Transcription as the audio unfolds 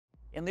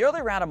In the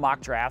early round of mock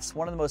drafts,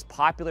 one of the most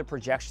popular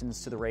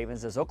projections to the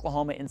Ravens is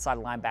Oklahoma inside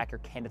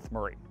linebacker Kenneth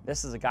Murray.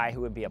 This is a guy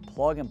who would be a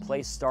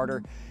plug-and-play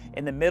starter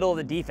in the middle of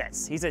the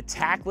defense. He's a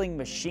tackling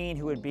machine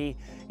who would be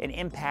an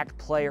impact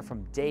player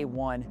from day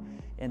one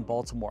in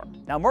Baltimore.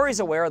 Now, Murray's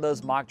aware of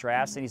those mock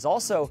drafts, and he's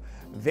also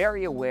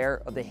very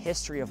aware of the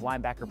history of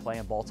linebacker play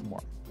in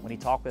Baltimore. When he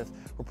talked with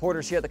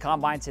reporters here at the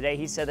Combine today,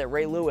 he said that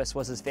Ray Lewis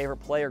was his favorite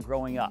player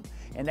growing up,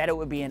 and that it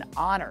would be an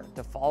honor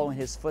to follow in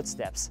his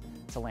footsteps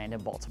to land in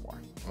Baltimore.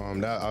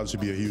 That obviously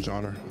be a huge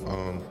honor.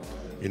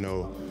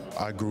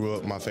 I grew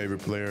up, my favorite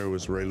player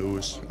was Ray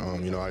Lewis.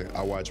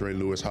 I watch Ray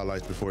Lewis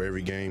highlights before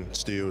every game,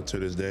 still to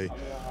this day.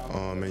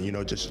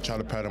 Just try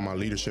to pattern my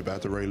leadership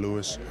after Ray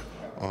Lewis,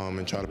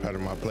 and try to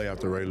pattern my play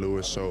after Ray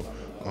Lewis. So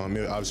it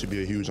would obviously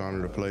be a huge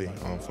honor to play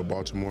for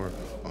Baltimore,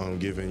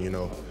 given,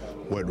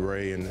 what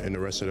Ray and the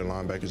rest of the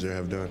linebackers there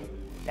have done.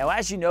 Now,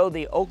 as you know,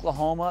 the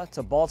Oklahoma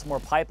to Baltimore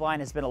pipeline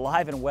has been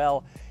alive and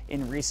well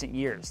in recent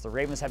years. The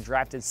Ravens have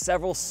drafted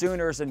several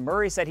Sooners, and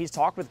Murray said he's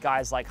talked with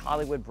guys like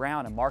Hollywood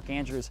Brown and Mark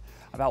Andrews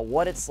about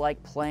what it's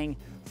like playing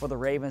for the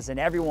Ravens, and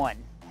everyone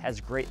has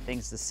great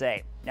things to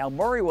say. Now,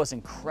 Murray was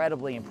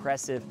incredibly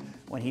impressive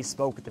when he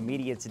spoke with the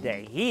media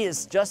today. He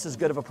is just as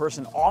good of a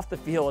person off the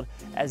field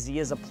as he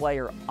is a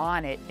player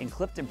on it, and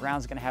Clifton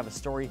Brown's going to have a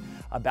story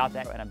about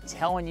that. And I'm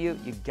telling you,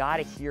 you got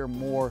to hear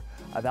more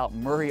about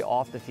Murray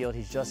off the field.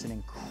 He's just an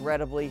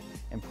incredibly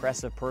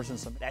impressive person.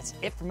 So that's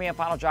it for me on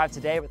Final Drive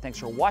today, but thanks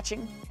for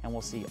watching, and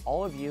we'll see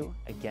all of you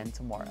again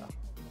tomorrow.